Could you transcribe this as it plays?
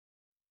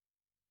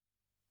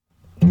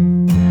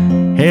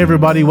Hey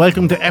everybody,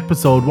 welcome to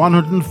episode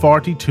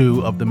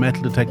 142 of the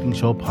Metal Detecting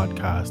Show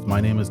podcast.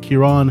 My name is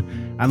Kieran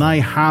and I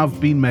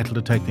have been metal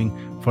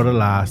detecting for the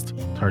last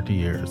 30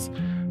 years.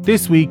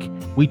 This week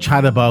we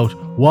chat about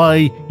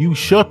why you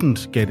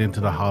shouldn't get into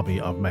the hobby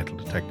of metal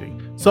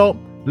detecting. So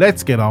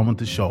let's get on with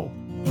the show.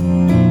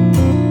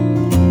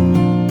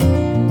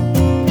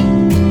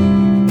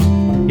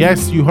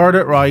 Yes, you heard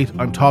it right.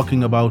 I'm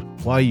talking about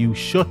why you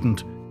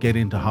shouldn't get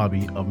into the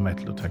hobby of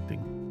metal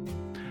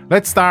detecting.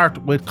 Let's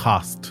start with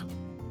cost.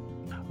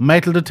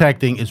 Metal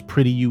detecting is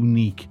pretty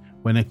unique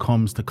when it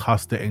comes to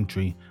cost to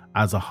entry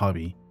as a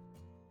hobby.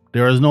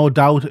 There is no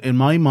doubt in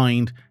my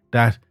mind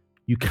that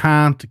you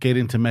can't get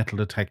into metal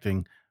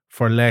detecting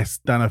for less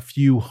than a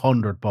few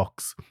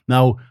 $100.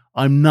 Now,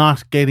 I'm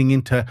not getting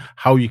into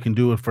how you can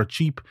do it for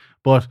cheap,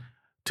 but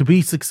to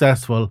be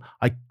successful,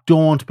 I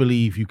don't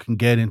believe you can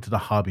get into the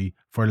hobby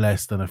for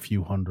less than a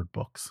few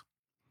 $100.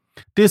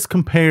 This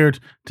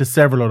compared to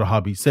several other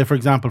hobbies. Say, for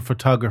example,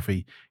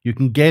 photography. You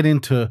can get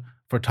into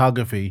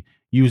photography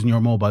using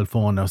your mobile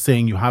phone. Now,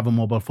 saying you have a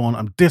mobile phone,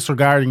 I'm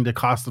disregarding the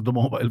cost of the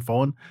mobile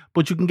phone,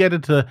 but you can get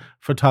into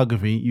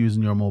photography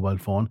using your mobile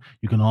phone.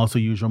 You can also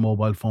use your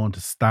mobile phone to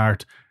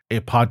start a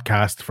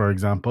podcast, for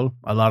example.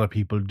 A lot of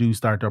people do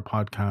start their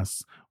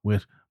podcasts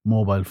with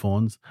mobile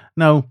phones.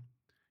 Now,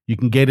 you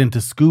can get into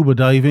scuba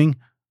diving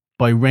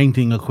by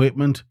renting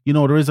equipment. You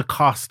know, there is a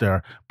cost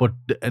there, but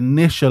the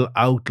initial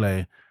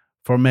outlay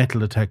for metal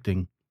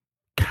detecting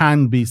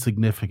can be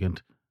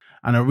significant.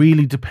 And it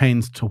really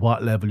depends to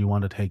what level you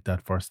want to take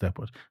that first step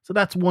with. So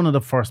that's one of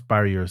the first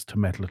barriers to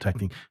metal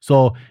detecting.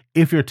 So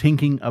if you're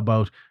thinking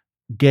about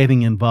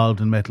getting involved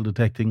in metal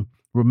detecting,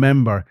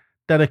 remember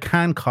that it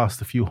can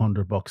cost a few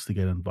 $100 to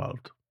get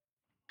involved.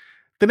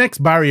 The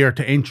next barrier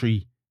to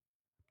entry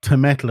to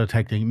metal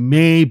detecting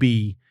may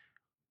be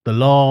the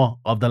law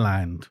of the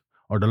land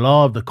or the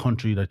law of the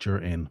country that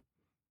you're in.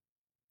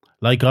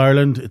 Like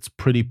Ireland, it's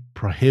pretty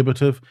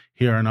prohibitive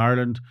here in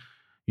Ireland.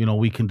 You know,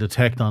 we can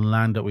detect on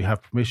land that we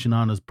have permission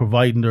on, as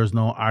providing there's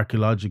no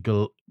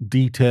archaeological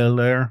detail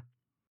there.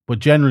 But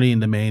generally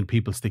in the main,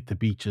 people stick to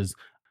beaches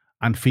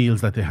and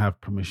fields that they have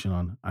permission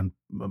on, and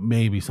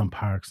maybe some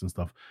parks and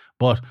stuff.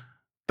 But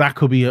that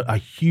could be a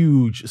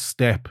huge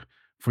step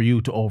for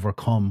you to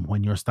overcome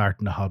when you're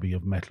starting the hobby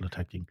of metal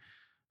detecting.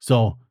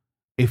 So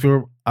if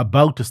you're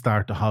about to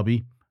start the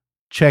hobby,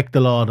 check the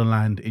law of the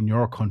land in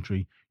your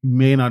country. You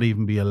may not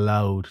even be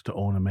allowed to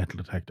own a metal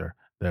detector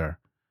there.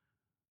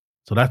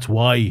 So that's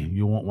why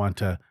you won't want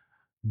to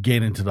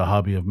get into the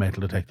hobby of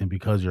metal detecting,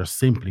 because you're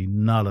simply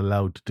not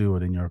allowed to do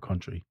it in your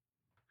country.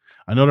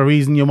 Another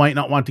reason you might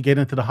not want to get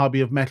into the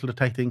hobby of metal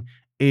detecting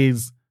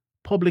is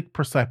public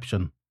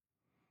perception.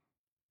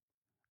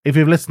 If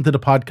you've listened to the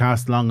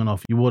podcast long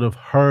enough, you would have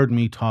heard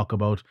me talk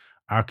about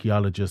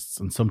archaeologists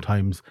and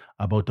sometimes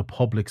about the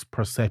public's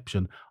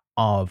perception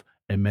of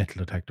a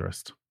metal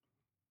detectorist.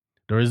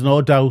 There is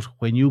no doubt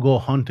when you go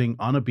hunting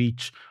on a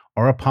beach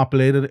or a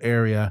populated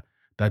area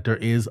that there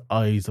is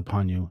eyes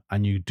upon you,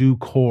 and you do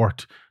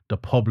court the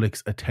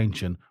public's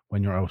attention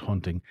when you're out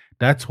hunting.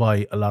 That's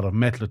why a lot of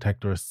metal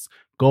detectorists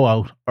go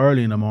out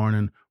early in the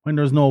morning when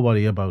there's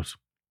nobody about,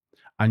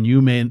 and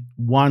you may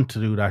want to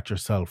do that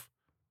yourself.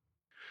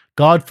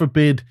 God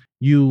forbid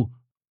you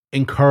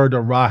incur the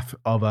wrath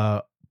of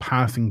a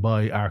passing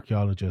by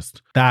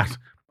archaeologist that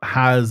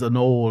has an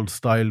old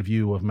style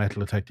view of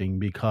metal detecting,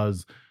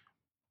 because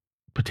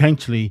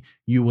potentially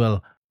you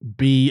will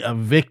be a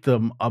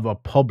victim of a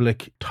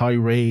public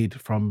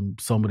tirade from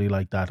somebody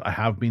like that. I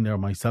have been there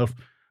myself,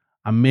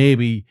 and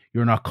maybe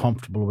you're not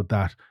comfortable with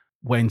that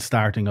when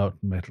starting out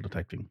in metal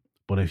detecting.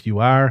 But if you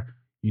are,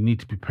 you need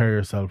to prepare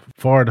yourself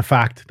for the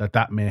fact that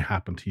that may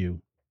happen to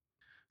you.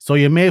 So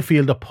you may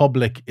feel the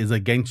public is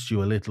against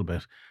you a little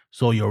bit.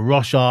 So you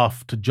rush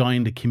off to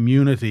join the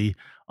community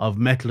of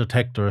metal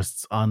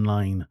detectorists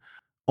online,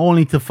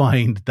 only to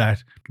find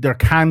that there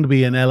can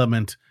be an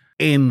element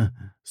in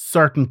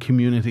certain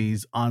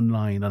communities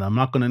online, and I'm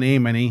not going to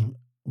name any,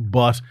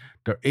 but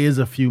there is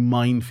a few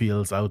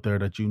minefields out there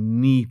that you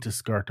need to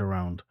skirt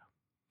around.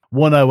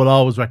 One I will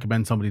always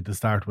recommend somebody to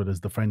start with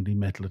is the Friendly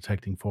Metal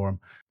Detecting Forum.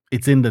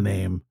 It's in the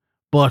name,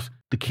 but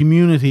the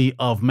community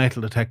of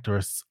metal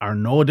detectorists are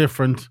no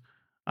different,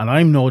 and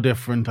I'm no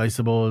different, I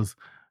suppose,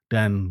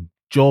 than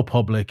Joe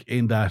Public,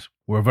 in that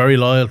we're very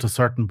loyal to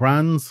certain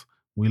brands.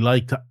 We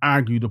like to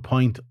argue the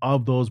point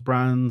of those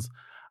brands,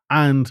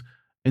 and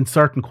in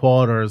certain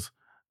quarters,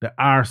 there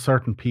are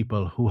certain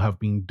people who have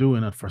been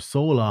doing it for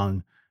so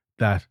long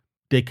that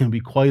they can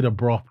be quite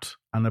abrupt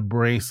and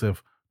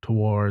abrasive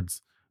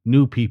towards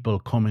new people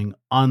coming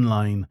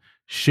online,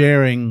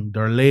 sharing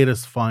their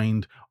latest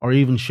find or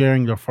even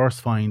sharing their first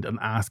find and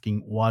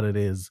asking what it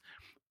is,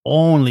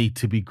 only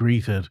to be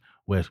greeted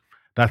with,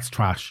 "That's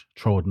trash,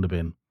 throw it in the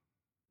bin."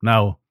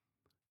 Now,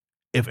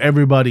 if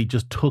everybody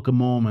just took a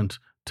moment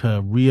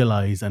to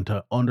realize and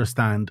to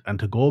understand and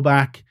to go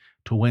back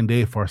to when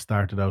they first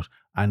started out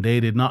and they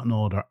did not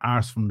know their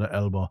arse from their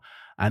elbow,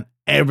 and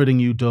everything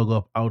you dug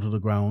up out of the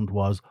ground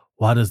was,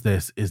 what is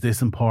this? Is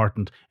this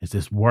important? Is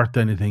this worth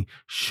anything?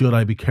 Should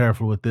I be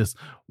careful with this?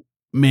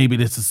 maybe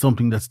this is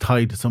something that's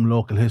tied to some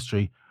local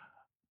history,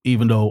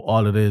 even though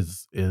all it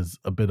is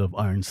a bit of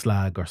iron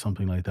slag or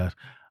something like that.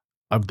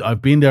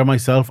 I've been there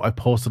myself. I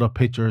posted up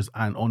pictures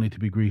and only to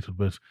be greeted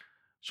with,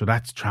 so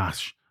that's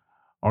trash.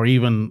 Or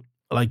even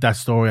like that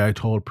story I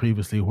told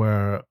previously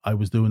where I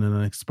was doing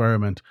an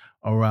experiment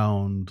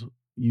around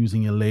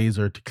using a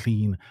laser to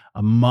clean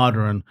a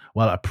modern,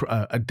 well,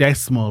 a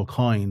decimal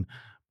coin,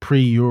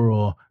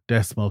 pre-euro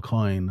decimal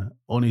coin,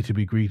 only to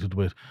be greeted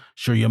with,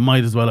 sure, you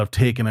might as well have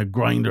taken a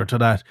grinder to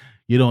that.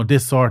 You know,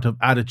 this sort of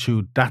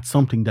attitude, that's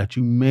something that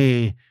you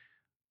may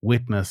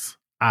witness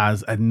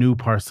as a new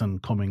person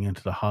coming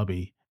into the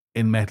hobby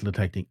in metal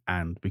detecting.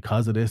 And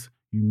because of this,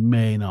 you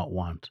may not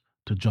want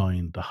to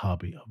join the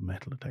hobby of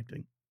metal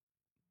detecting.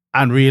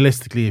 And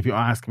realistically, if you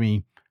ask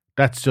me,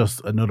 that's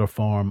just another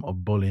form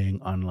of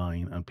bullying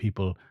online, and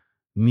people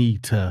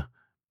need to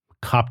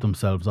cop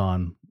themselves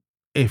on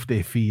if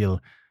they feel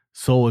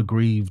so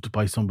aggrieved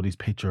by somebody's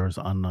pictures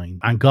online.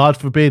 And God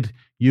forbid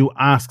you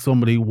ask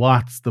somebody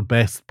what's the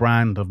best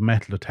brand of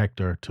metal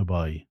detector to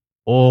buy.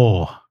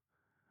 Oh,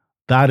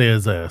 that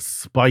is a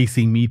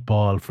spicy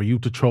meatball for you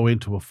to throw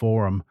into a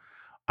forum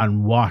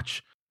and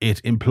watch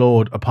it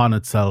implode upon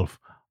itself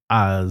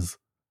as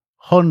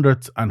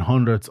hundreds and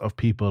hundreds of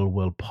people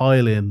will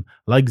pile in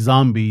like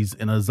zombies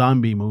in a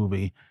zombie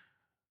movie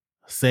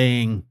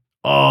saying,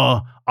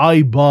 oh,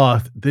 I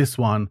bought this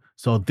one,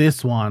 so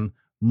this one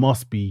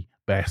must be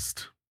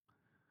best.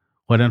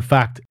 When in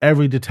fact,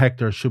 every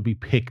detector should be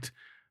picked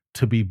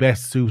to be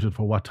best suited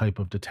for what type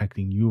of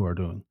detecting you are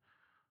doing.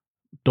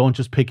 Don't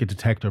just pick a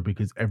detector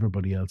because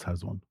everybody else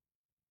has one,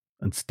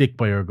 and stick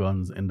by your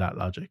guns in that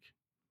logic.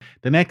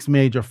 The next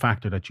major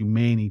factor that you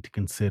may need to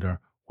consider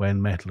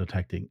when metal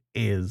detecting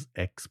is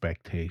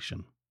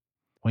expectation.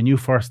 When you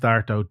first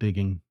start out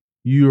digging,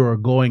 you're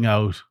going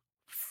out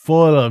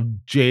full of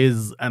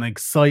jizz and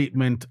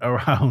excitement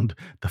around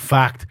the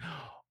fact,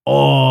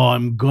 oh,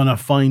 I'm gonna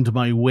find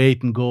my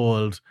weight in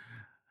gold,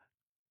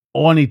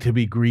 only to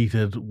be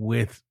greeted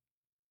with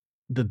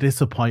the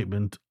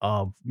disappointment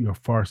of your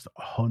first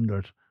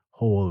 100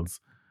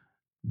 holes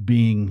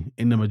being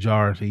in the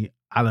majority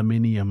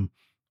aluminium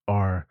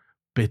or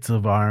bits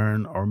of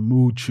iron or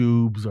moo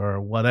tubes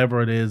or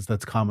whatever it is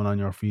that's common on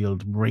your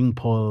field, ring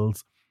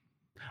pulls.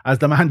 As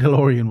the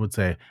Mandalorian would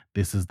say,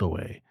 this is the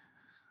way.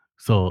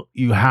 So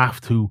you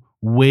have to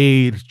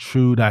wade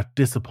through that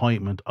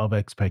disappointment of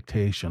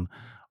expectation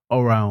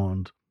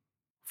around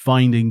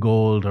finding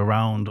gold,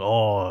 around,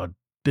 oh,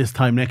 this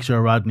time next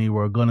year, Rodney,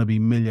 we're going to be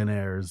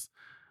millionaires.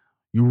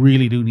 You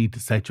really do need to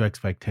set your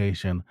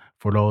expectation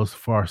for those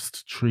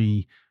first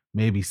 3,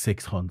 maybe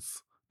 6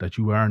 hunts that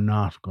you are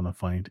not going to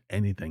find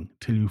anything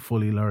till you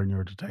fully learn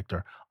your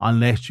detector,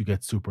 unless you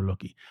get super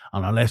lucky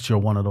and unless you're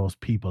one of those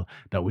people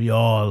that we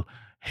all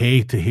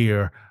hate to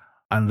hear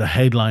and the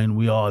headline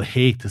we all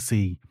hate to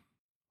see.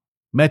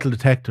 Metal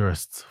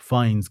detectorists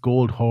finds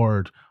gold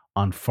hoard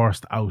on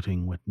first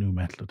outing with new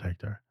metal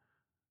detector.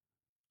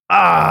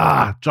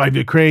 Drive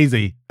you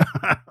crazy.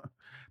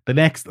 The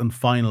next and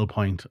final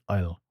point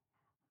I'll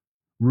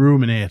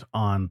ruminate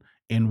on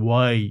in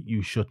why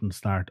you shouldn't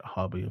start a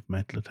hobby of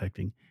metal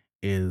detecting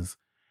is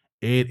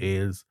it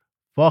is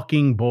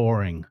fucking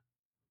boring.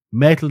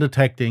 Metal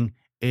detecting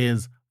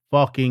is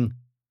fucking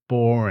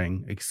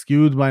boring.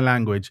 Excuse my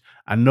language.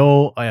 And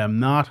no, I am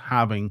not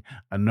having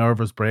a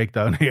nervous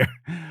breakdown here.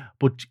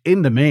 But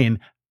in the main,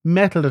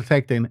 metal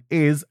detecting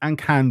is and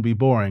can be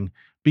boring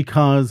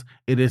because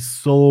it is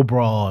so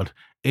broad.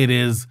 It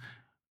is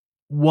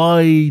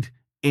wide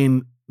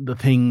in the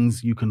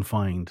things you can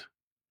find.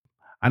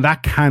 And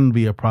that can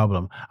be a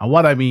problem. And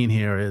what I mean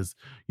here is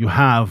you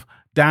have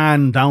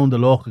Dan down the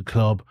local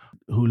club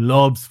who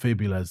loves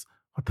fibulas.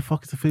 What the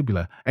fuck is a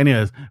fibula?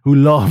 Anyways, who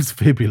loves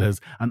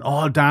fibulas. And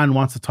all Dan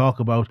wants to talk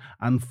about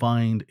and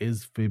find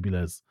is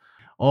fibulas.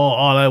 Oh,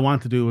 all I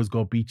want to do is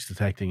go beach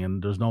detecting,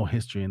 and there's no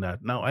history in that.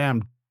 Now, I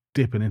am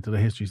dipping into the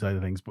history side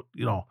of things, but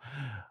you know,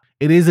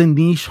 it is a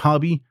niche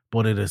hobby,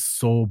 but it is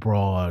so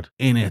broad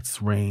in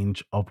its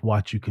range of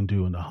what you can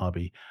do in the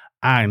hobby.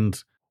 And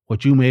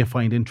what you may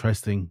find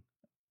interesting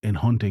in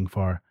hunting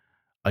for,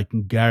 I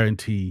can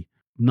guarantee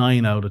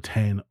 9 out of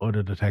 10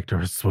 other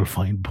detectors will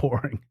find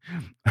boring.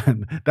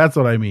 And that's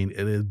what I mean.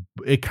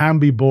 It can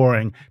be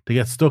boring to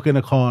get stuck in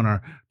a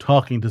corner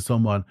talking to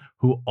someone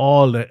who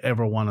all they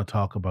ever want to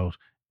talk about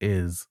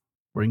is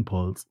ring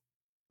pulls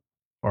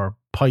or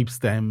pipe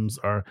stems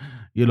or,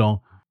 you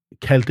know,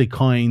 Celtic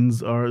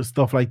coins or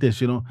stuff like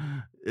this. You know,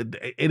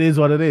 it is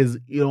what it is,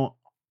 you know.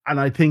 And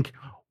I think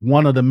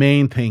one of the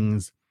main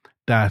things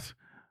that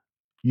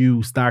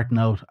you starting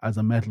out as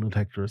a metal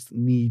detectorist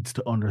needs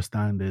to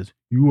understand is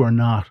you are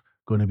not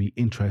going to be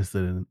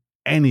interested in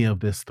any of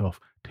this stuff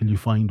till you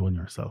find one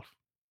yourself.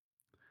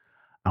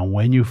 And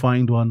when you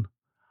find one,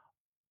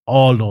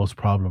 all those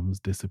problems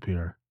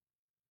disappear.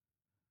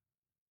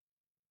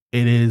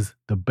 It is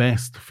the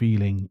best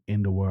feeling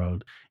in the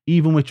world,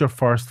 even with your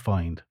first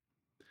find.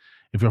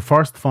 If your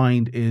first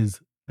find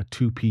is a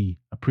 2p,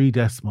 a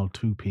pre-decimal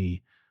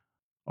 2p,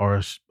 or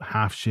a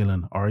half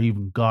shilling, or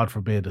even, God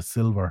forbid, a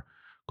silver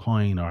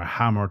coin or a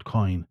hammered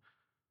coin,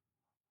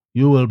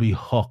 You will be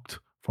hooked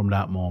from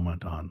that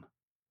moment on.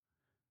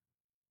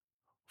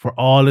 For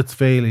all its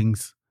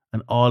failings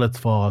and all its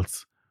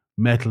faults,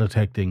 metal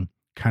detecting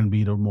can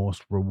be the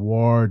most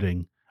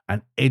rewarding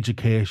and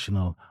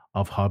educational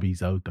of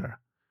hobbies out there.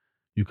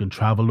 You can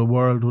travel the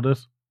world with it.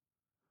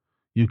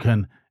 You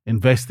can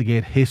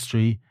investigate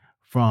history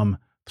from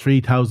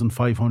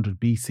 3500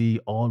 BC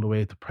all the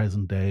way to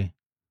present day.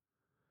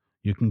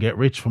 You can get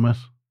rich from it.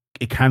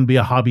 It can be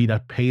a hobby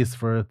that pays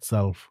for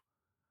itself.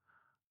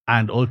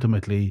 And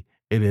ultimately,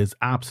 it is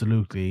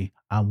absolutely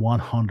and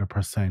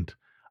 100%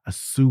 a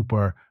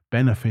super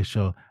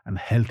beneficial and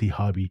healthy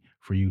hobby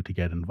for you to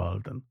get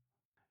involved in.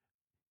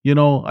 You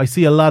know, I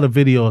see a lot of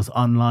videos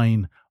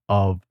online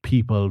of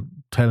people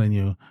telling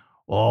you,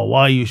 oh,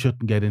 why you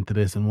shouldn't get into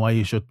this and why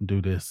you shouldn't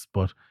do this.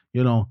 But,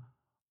 you know,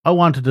 I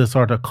wanted to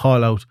sort of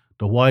call out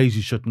the whys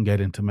you shouldn't get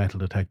into metal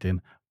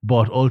detecting,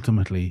 but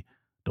ultimately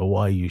the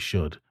why you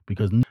should,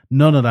 because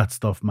none of that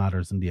stuff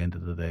matters in the end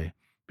of the day,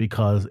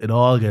 because it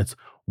all gets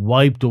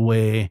wiped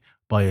away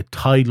by a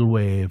tidal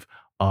wave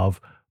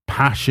of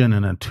passion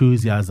and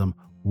enthusiasm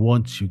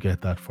once you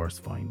get that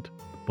first find.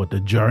 But the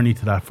journey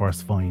to that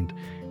first find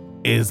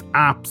is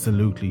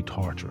absolutely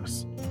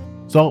torturous.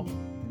 So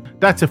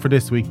that's it for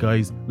this week,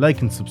 guys.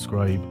 Like and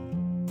subscribe.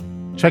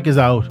 Check us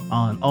out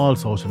on all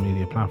social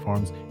media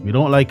platforms. If you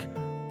don't like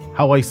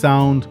how I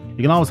sound,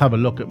 you can always have a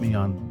look at me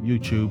on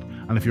YouTube.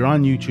 And if you're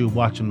on YouTube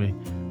watching me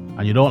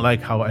and you don't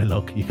like how I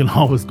look, you can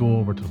always go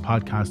over to the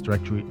podcast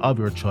directory of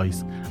your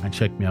choice and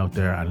check me out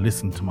there and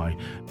listen to my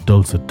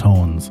dulcet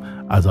tones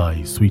as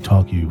I sweet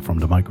talk you from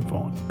the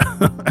microphone.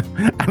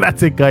 And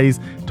that's it, guys.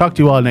 Talk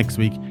to you all next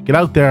week. Get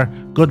out there.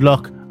 Good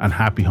luck and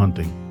happy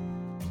hunting.